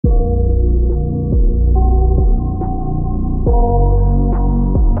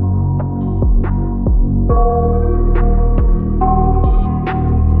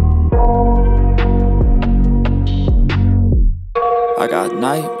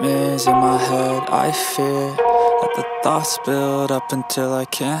nightmares in my head, I fear that the thoughts build up until I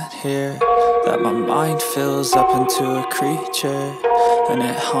can't hear, that my mind fills up into a creature, and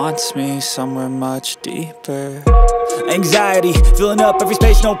it haunts me somewhere much deeper. Anxiety, filling up every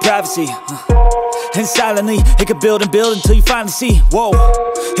space, no privacy. And silently, it could build and build until you finally see, whoa,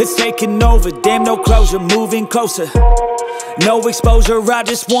 it's taking over, damn no closure, moving closer. No exposure, I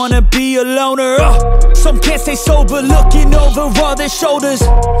just wanna be a loner. Some can't stay sober, looking over all their shoulders,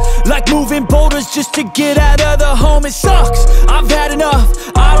 like moving boulders just to get out of the home. It sucks, I've had enough,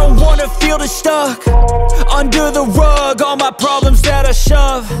 I don't wanna feel the stuck under the rug, all my problems that I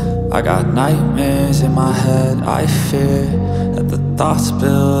shove. I got nightmares in my head, I fear that the thoughts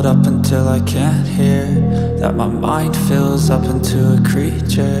build up until I can't hear, that my mind fills up into a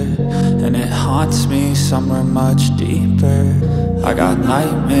creature, and it haunts me somewhere much deeper. I got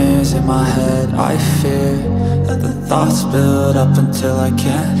nightmares in my head, I fear that the thoughts build up until I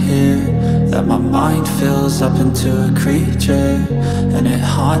can't hear, that my mind fills up into a creature, and it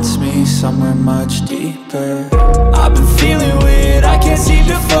haunts me somewhere much deeper. I've been feeling weird, I can't seem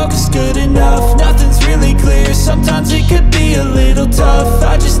to focus good enough, nothing's really clear, sometimes it could be a little tough.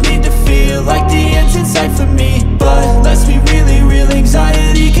 I just need to feel like the end's in sight for me, but let's be really real,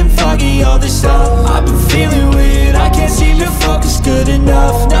 anxiety can foggy all this stuff. I've been feeling weird, I can't seem to focus good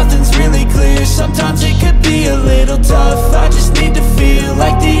enough, nothing's really clear, sometimes it could be a little tough. I just need to feel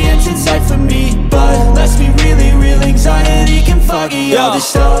like the end's in sight for me, but let's be really real, anxiety can foggy all this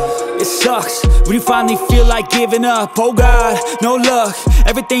stuff. It sucks when you finally feel like giving up. Oh God, no luck,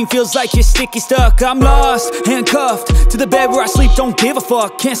 everything feels like you're sticky stuck. I'm lost, handcuffed to the bed where I sleep, don't give a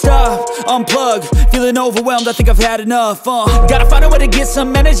fuck. Can't stop, unplug, feeling overwhelmed, I think I've had enough. Gotta find a way to get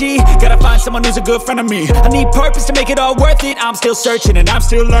some energy, gotta find someone who's a good friend of me. I need purpose to make it all worth it, I'm still searching and I'm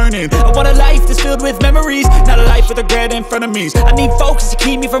still learning. I want a life that's filled with memories, not a life with regret in front of me. I need focus to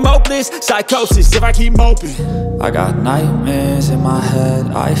keep me from hopeless psychosis if I keep moping. I got nightmares in my head,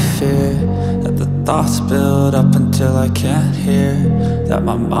 I fear that the thoughts build up until I can't hear, that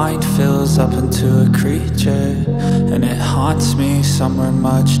my mind fills up into a creature, and it haunts me somewhere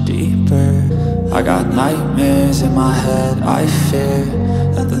much deeper. I got nightmares in my head, I fear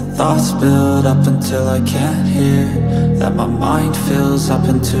that the thoughts build up until I can't hear, that my mind fills up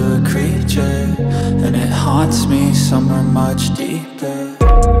into a creature, and it haunts me somewhere much deeper.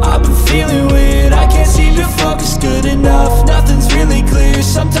 I've been feeling weird, I can't seem to focus good enough, nothing's really clear,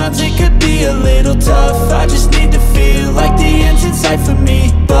 sometimes it could be a little tough. I just need to feel like the end's in sight for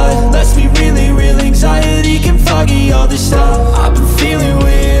me, but let's be really real, anxiety can foggy all this stuff. I've been feeling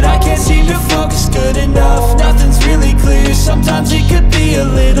weird, I can't seem to focus good enough, nothing's really clear, sometimes it could be a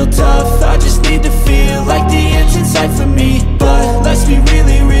little tough. I just need to feel like the end's in sight for me, but let's be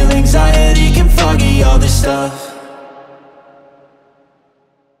really real, anxiety can foggy all this stuff.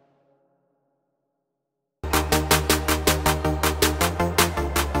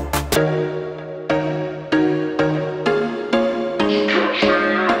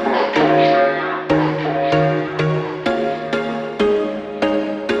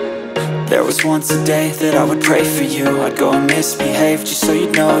 There was once a day that I would pray for you, I'd go and misbehave just so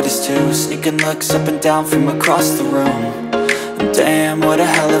you'd notice too, sneaking looks up and down from across the room, and damn, what a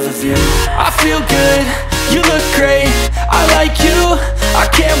hell of a view. I feel good, you look great, I like you, I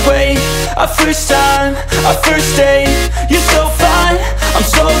can't wait. A first time, a first date, you're so fine, I'm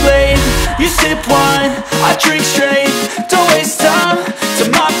so late. You sip wine, I drink straight, don't waste time to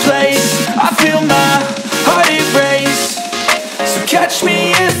my place. I feel my heart erase, so catch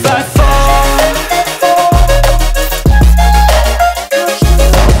me if I fall.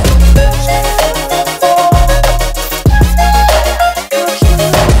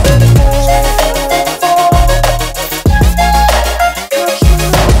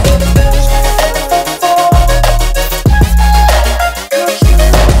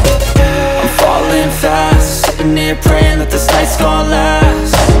 Praying that this night's gonna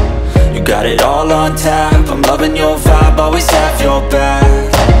last. You got it all on tap, I'm loving your vibe, always have your back.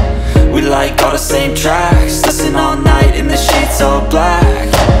 We like all the same tracks, listen all night in the sheets all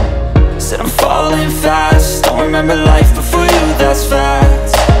black. Said I'm falling fast, don't remember life before you, that's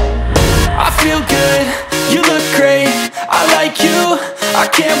fact. I feel good, you look great, I like you, I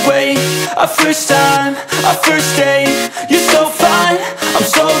can't wait. A first time, a first date, you're so fine, I'm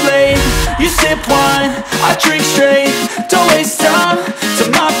so late. You sip wine, I drink straight, don't waste time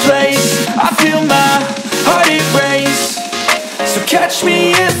to my place. I feel my heart erase, so catch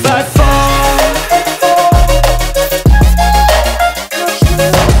me if I fall.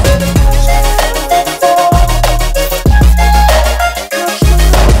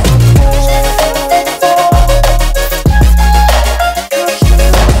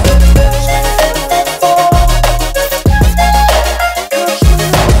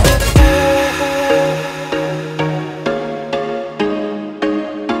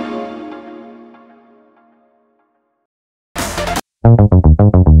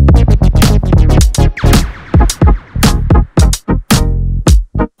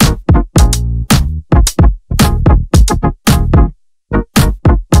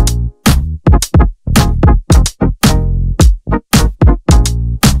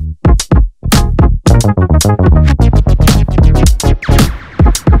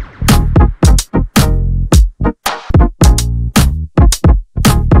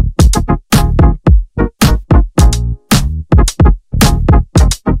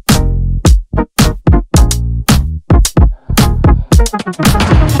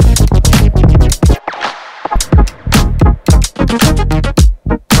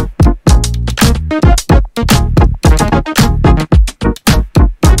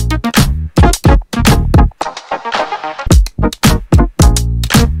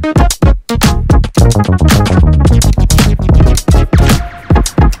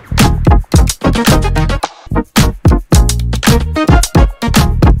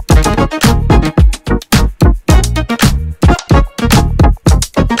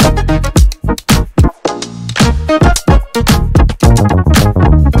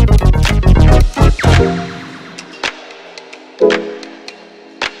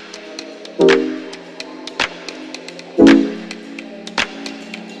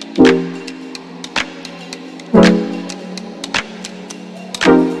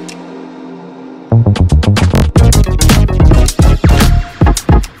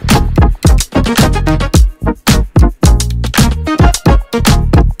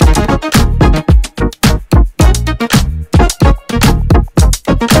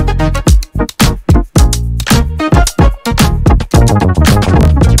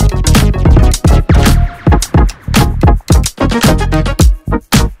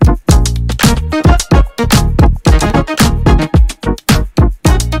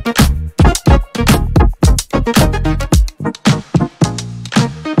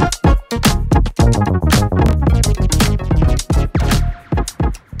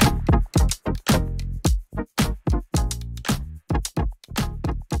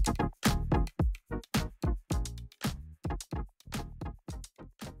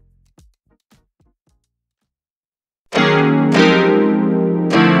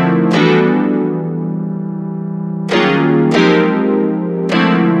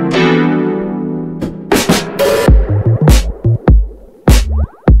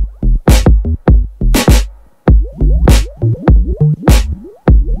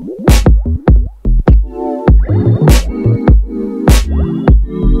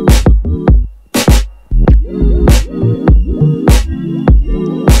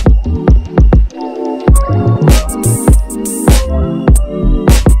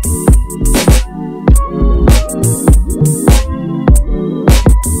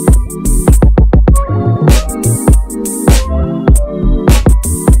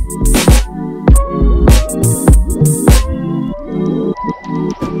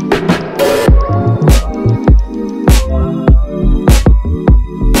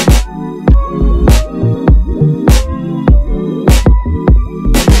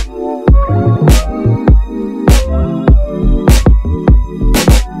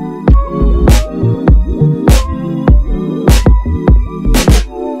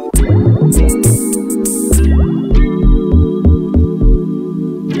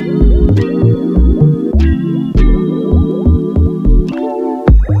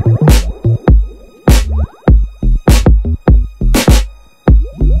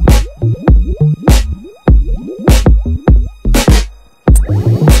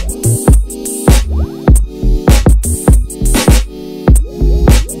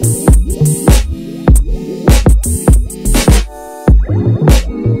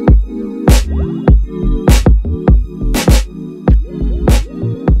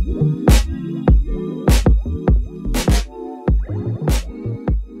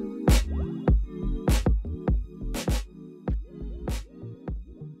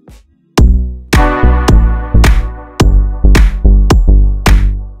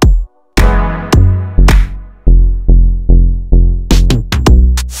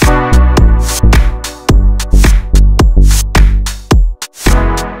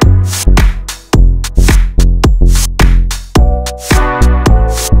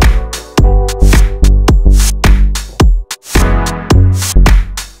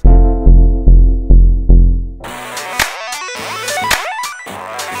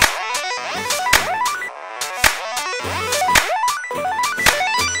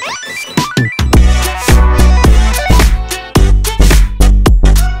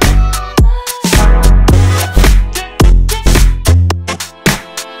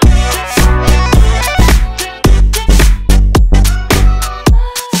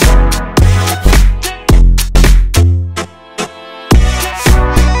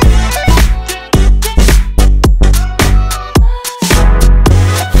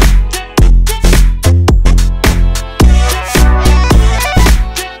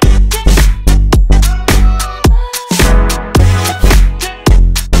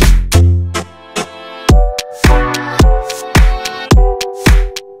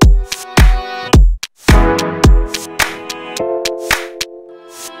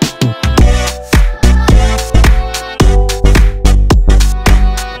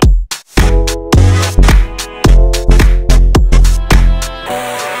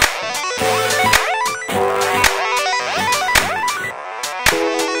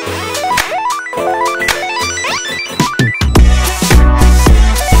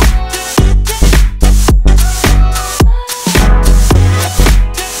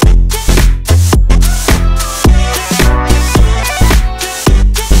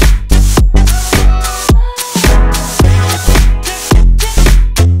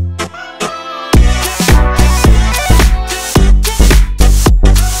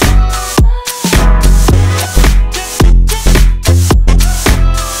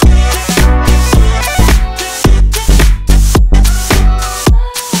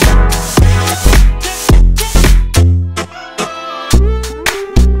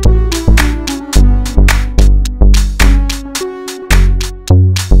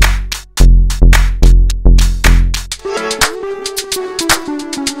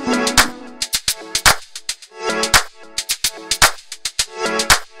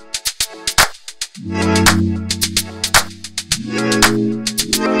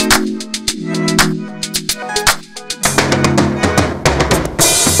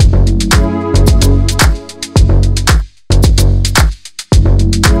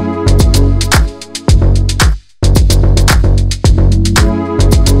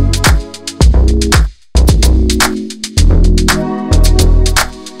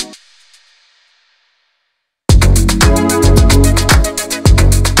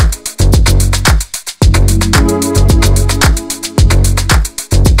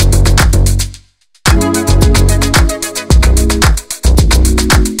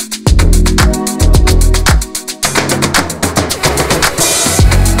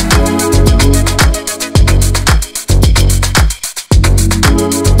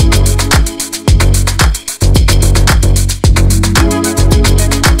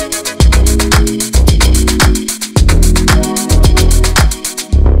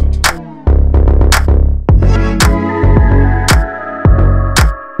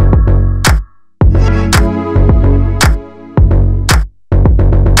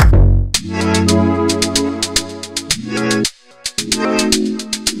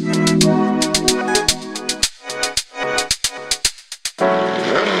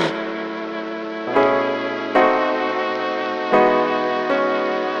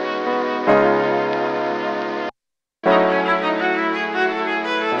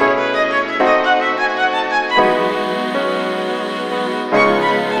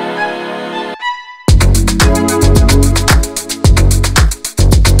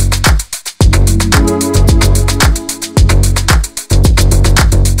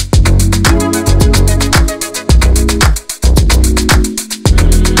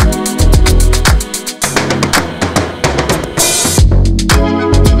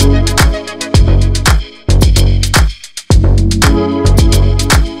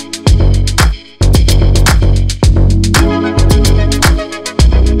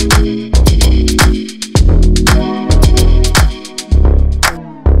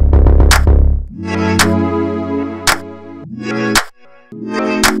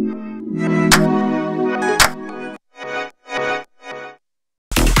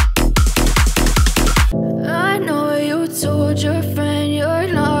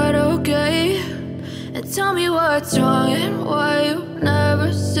 what's wrong and why you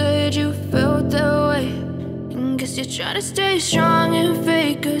never said you felt that way. And guess you're trying to stay strong and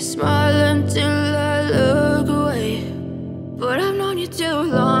fake a smile until I look away. But I've known you too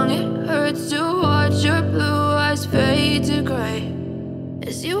long, it hurts to watch your blue eyes fade to gray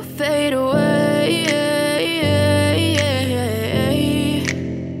as you fade away,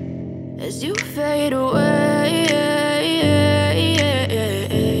 as you fade away.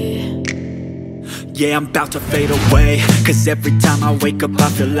 Yeah, I'm about to fade away, cause every time I wake up I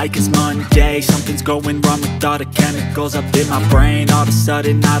feel like it's Monday. Something's going wrong with all the chemicals up in my brain. All of a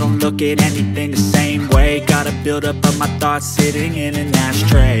sudden I don't look at anything the same way. Gotta build up of my thoughts sitting in an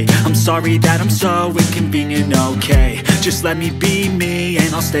ashtray. I'm sorry that I'm so inconvenient, okay. Just let me be me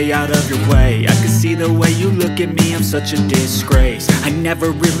and I'll stay out of your way. I can see the way you look at me, I'm such a disgrace. I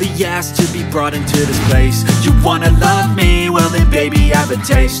never really asked to be brought into this place. You wanna love me? Well then baby have a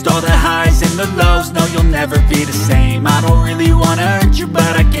taste. All the highs and the lows, no you'll never be the same. I don't really wanna hurt you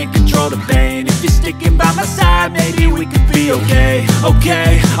but I can't control the pain. If you're sticking by my side maybe we could be okay.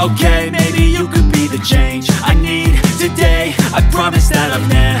 Okay, maybe you could be the change I need today. I promise that I've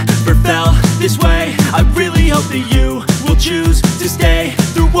never felt this way. I really hope that you will choose to stay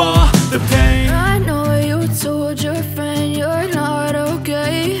through all the pain. I know you told your friend you're not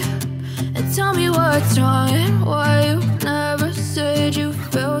okay, and tell me what's wrong and why you never said you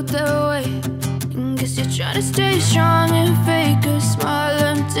felt that way. And guess you're trying to stay strong and fake a smile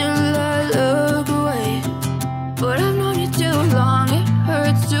until I look away. But I've known you too long, it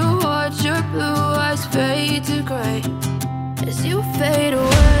hurts to watch your blue eyes fade to gray as you fade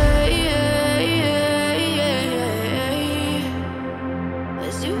away,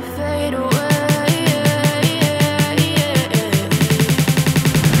 as you fade away.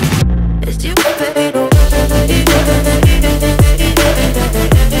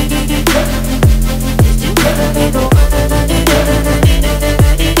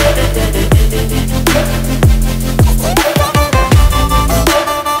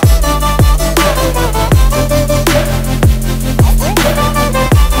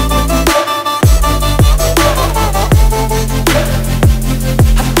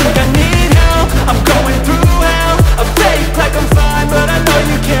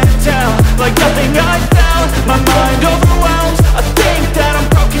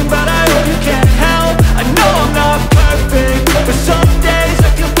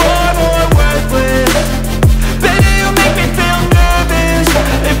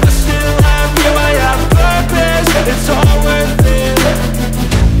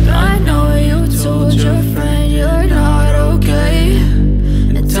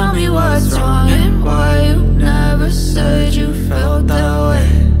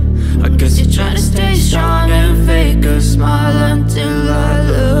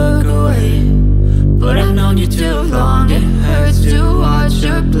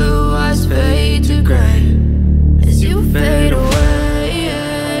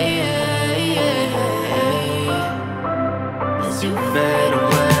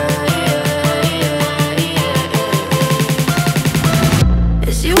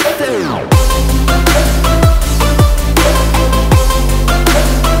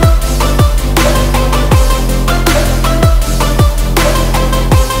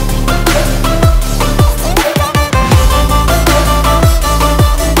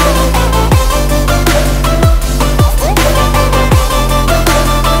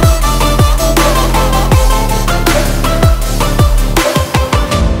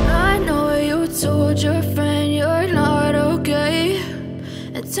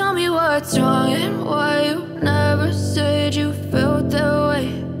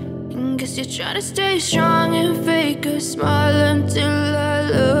 Try to stay strong and fake a smile until I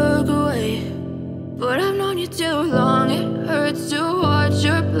look away. But I've known you too long, it hurts to watch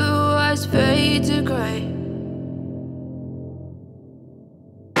your blue eyes fade to gray.